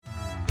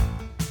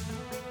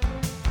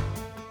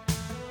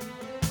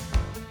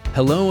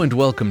Hello and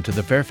welcome to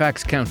the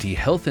Fairfax County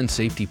Health and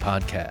Safety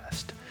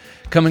Podcast.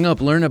 Coming up,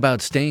 learn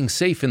about staying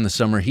safe in the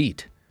summer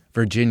heat,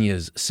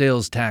 Virginia's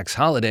sales tax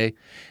holiday,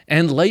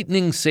 and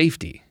lightning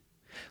safety.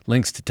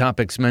 Links to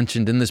topics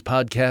mentioned in this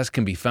podcast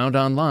can be found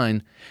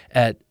online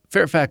at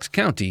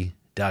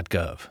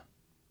fairfaxcounty.gov.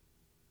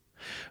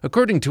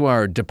 According to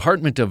our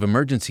Department of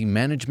Emergency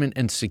Management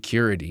and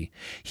Security,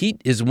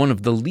 heat is one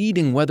of the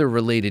leading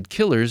weather-related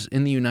killers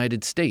in the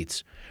United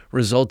States,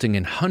 resulting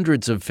in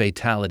hundreds of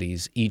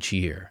fatalities each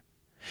year.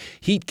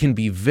 Heat can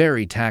be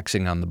very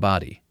taxing on the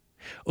body.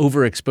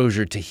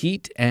 Overexposure to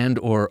heat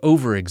and/or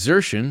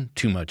overexertion,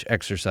 too much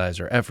exercise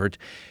or effort,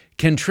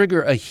 can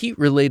trigger a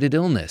heat-related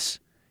illness,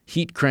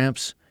 heat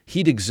cramps,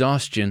 heat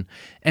exhaustion,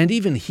 and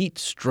even heat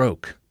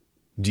stroke.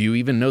 Do you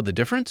even know the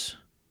difference?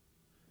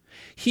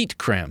 Heat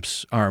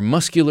cramps are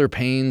muscular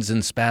pains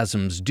and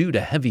spasms due to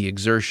heavy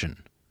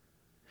exertion.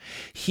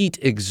 Heat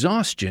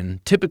exhaustion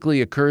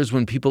typically occurs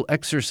when people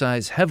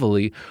exercise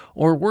heavily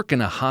or work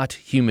in a hot,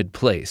 humid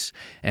place,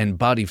 and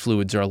body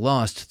fluids are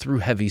lost through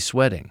heavy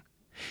sweating.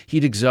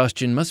 Heat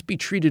exhaustion must be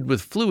treated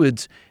with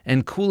fluids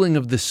and cooling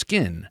of the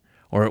skin,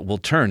 or it will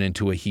turn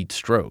into a heat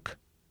stroke.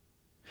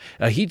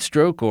 A heat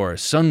stroke or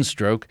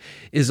sunstroke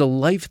is a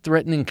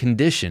life-threatening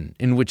condition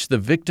in which the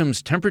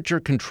victim's temperature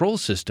control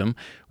system,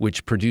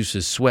 which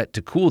produces sweat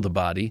to cool the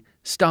body,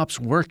 stops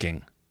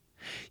working.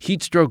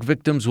 Heat stroke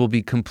victims will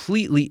be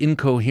completely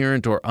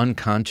incoherent or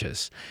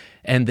unconscious,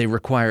 and they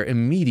require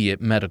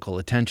immediate medical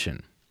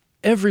attention.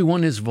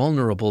 Everyone is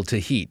vulnerable to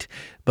heat,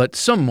 but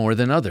some more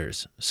than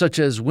others, such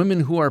as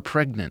women who are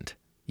pregnant,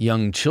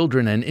 young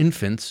children and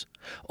infants,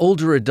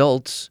 older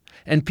adults,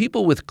 and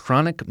people with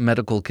chronic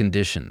medical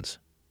conditions.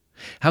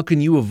 How can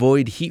you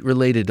avoid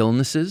heat-related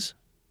illnesses?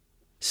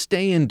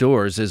 Stay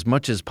indoors as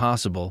much as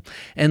possible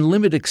and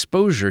limit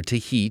exposure to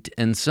heat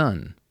and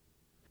sun.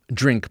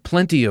 Drink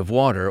plenty of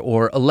water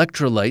or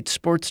electrolyte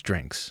sports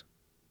drinks.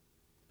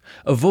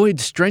 Avoid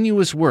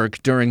strenuous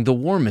work during the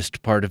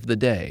warmest part of the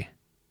day.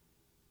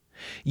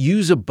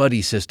 Use a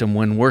buddy system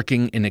when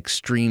working in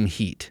extreme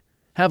heat.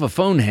 Have a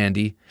phone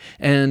handy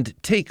and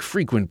take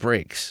frequent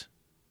breaks.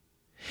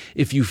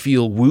 If you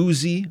feel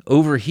woozy,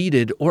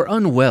 overheated, or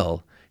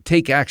unwell,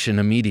 take action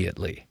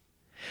immediately.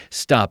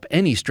 Stop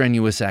any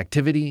strenuous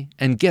activity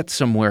and get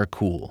somewhere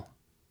cool.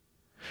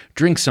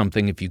 Drink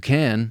something if you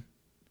can.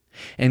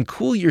 And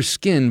cool your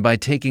skin by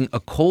taking a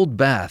cold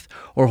bath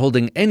or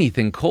holding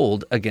anything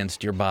cold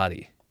against your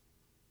body.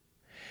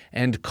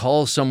 And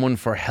call someone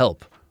for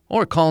help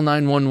or call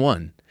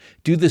 911.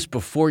 Do this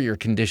before your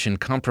condition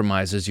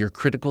compromises your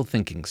critical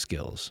thinking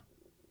skills.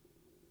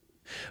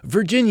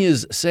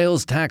 Virginia's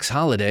sales tax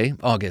holiday,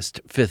 August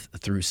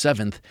 5th through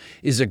 7th,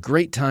 is a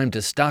great time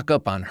to stock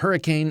up on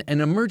hurricane and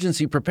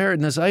emergency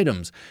preparedness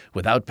items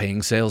without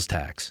paying sales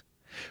tax.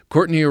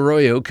 Courtney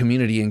Arroyo,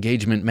 Community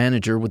Engagement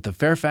Manager with the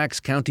Fairfax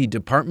County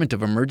Department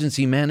of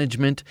Emergency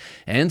Management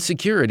and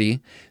Security,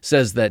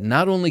 says that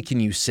not only can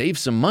you save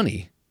some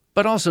money,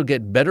 but also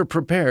get better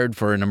prepared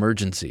for an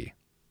emergency.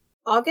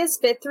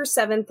 August 5th through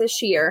 7th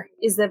this year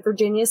is the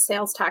Virginia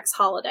sales tax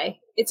holiday.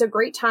 It's a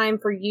great time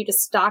for you to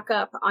stock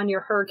up on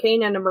your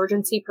hurricane and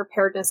emergency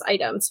preparedness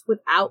items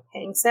without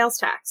paying sales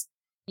tax.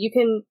 You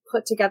can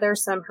put together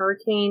some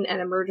hurricane and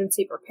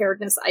emergency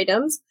preparedness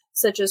items,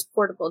 such as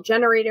portable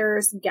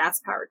generators,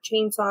 gas-powered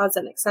chainsaws,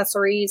 and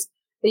accessories.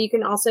 But you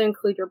can also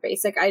include your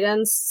basic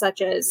items, such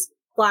as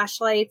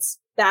flashlights,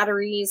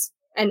 batteries,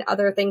 and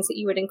other things that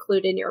you would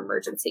include in your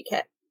emergency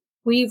kit.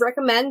 We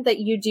recommend that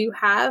you do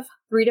have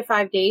 3 to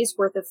 5 days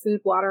worth of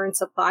food, water, and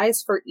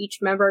supplies for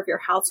each member of your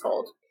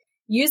household.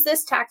 Use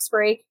this tax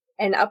break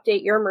and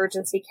update your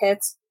emergency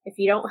kits. If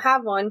you don't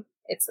have one,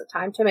 it's the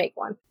time to make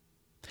one.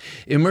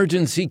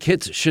 Emergency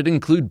kits should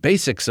include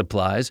basic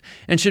supplies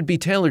and should be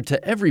tailored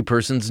to every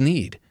person's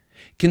need.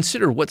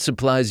 Consider what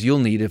supplies you'll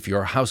need if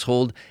your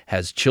household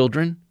has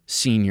children,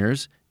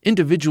 seniors,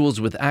 individuals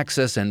with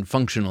access and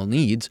functional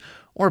needs,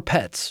 or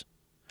pets.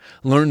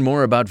 Learn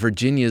more about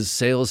Virginia's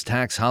sales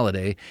tax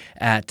holiday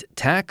at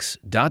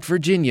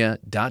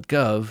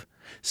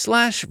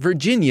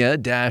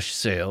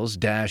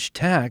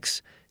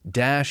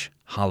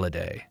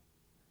tax.virginia.gov/Virginia-sales-tax-holiday.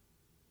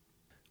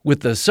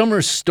 With the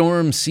summer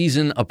storm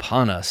season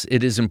upon us,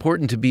 it is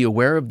important to be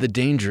aware of the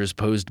dangers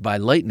posed by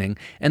lightning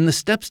and the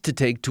steps to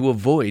take to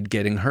avoid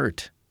getting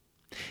hurt.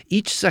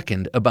 Each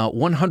second, about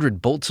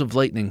 100 bolts of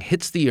lightning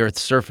hits the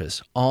Earth's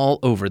surface all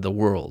over the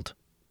world.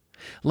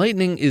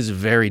 Lightning is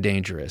very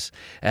dangerous,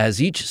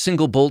 as each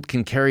single bolt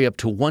can carry up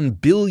to 1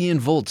 billion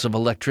volts of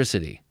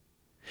electricity.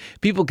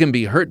 People can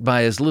be hurt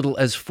by as little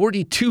as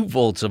 42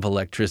 volts of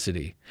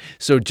electricity,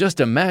 so just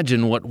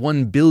imagine what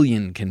 1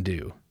 billion can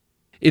do.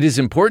 It is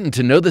important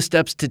to know the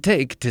steps to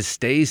take to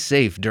stay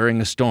safe during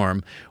a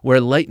storm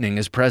where lightning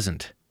is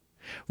present.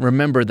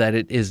 Remember that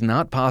it is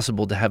not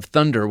possible to have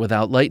thunder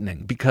without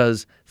lightning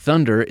because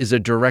thunder is a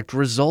direct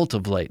result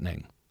of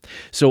lightning.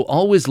 So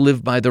always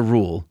live by the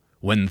rule,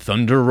 when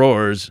thunder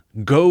roars,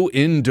 go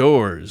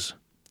indoors.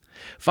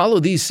 Follow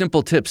these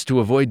simple tips to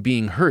avoid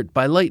being hurt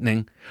by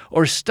lightning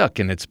or stuck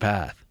in its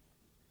path.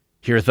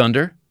 Hear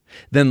thunder?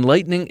 Then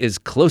lightning is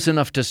close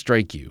enough to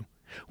strike you.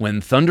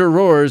 When thunder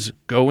roars,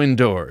 go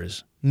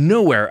indoors.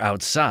 Nowhere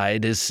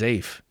outside is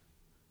safe.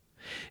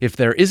 If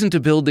there isn't a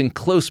building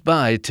close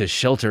by to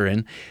shelter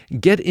in,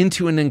 get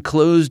into an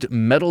enclosed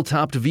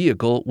metal-topped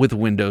vehicle with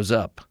windows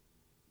up.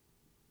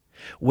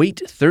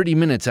 Wait 30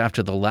 minutes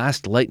after the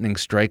last lightning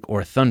strike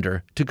or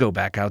thunder to go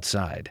back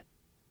outside.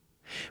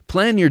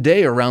 Plan your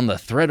day around the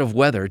threat of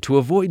weather to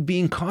avoid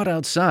being caught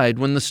outside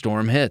when the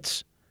storm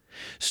hits.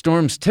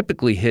 Storms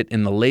typically hit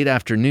in the late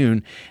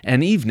afternoon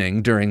and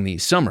evening during the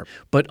summer,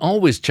 but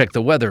always check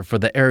the weather for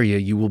the area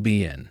you will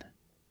be in.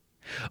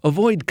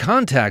 Avoid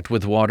contact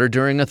with water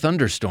during a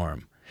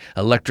thunderstorm.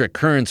 Electric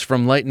currents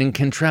from lightning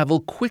can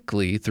travel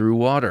quickly through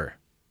water.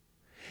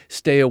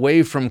 Stay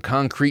away from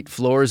concrete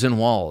floors and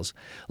walls.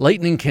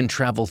 Lightning can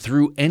travel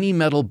through any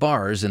metal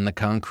bars in the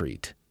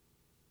concrete.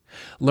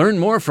 Learn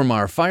more from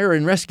our Fire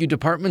and Rescue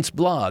Department's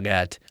blog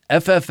at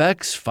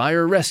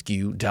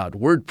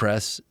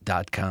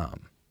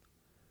ffxfirerescue.wordpress.com.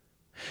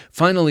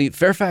 Finally,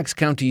 Fairfax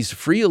County's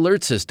free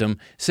alert system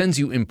sends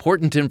you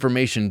important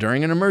information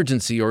during an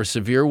emergency or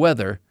severe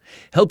weather,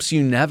 helps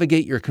you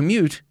navigate your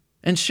commute,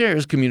 and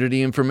shares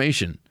community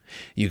information.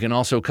 You can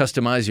also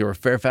customize your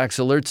Fairfax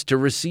alerts to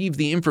receive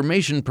the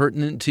information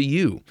pertinent to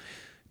you.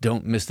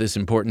 Don't miss this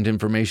important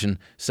information.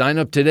 Sign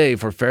up today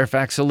for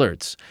Fairfax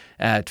Alerts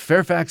at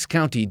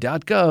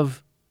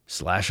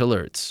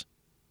fairfaxcounty.gov/alerts.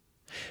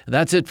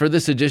 That's it for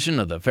this edition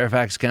of the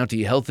Fairfax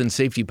County Health and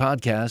Safety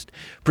Podcast,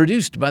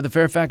 produced by the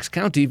Fairfax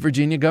County,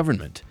 Virginia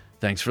government.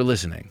 Thanks for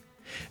listening.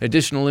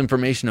 Additional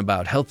information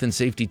about health and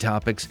safety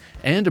topics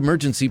and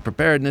emergency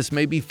preparedness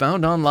may be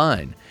found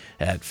online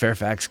at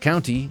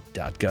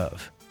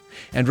fairfaxcounty.gov.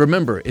 And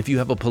remember, if you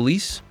have a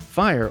police,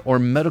 fire, or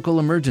medical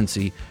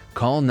emergency,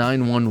 call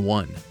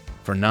 911.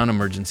 For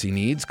non-emergency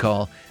needs,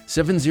 call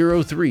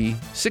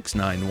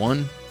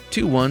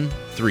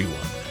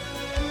 703-691-2131.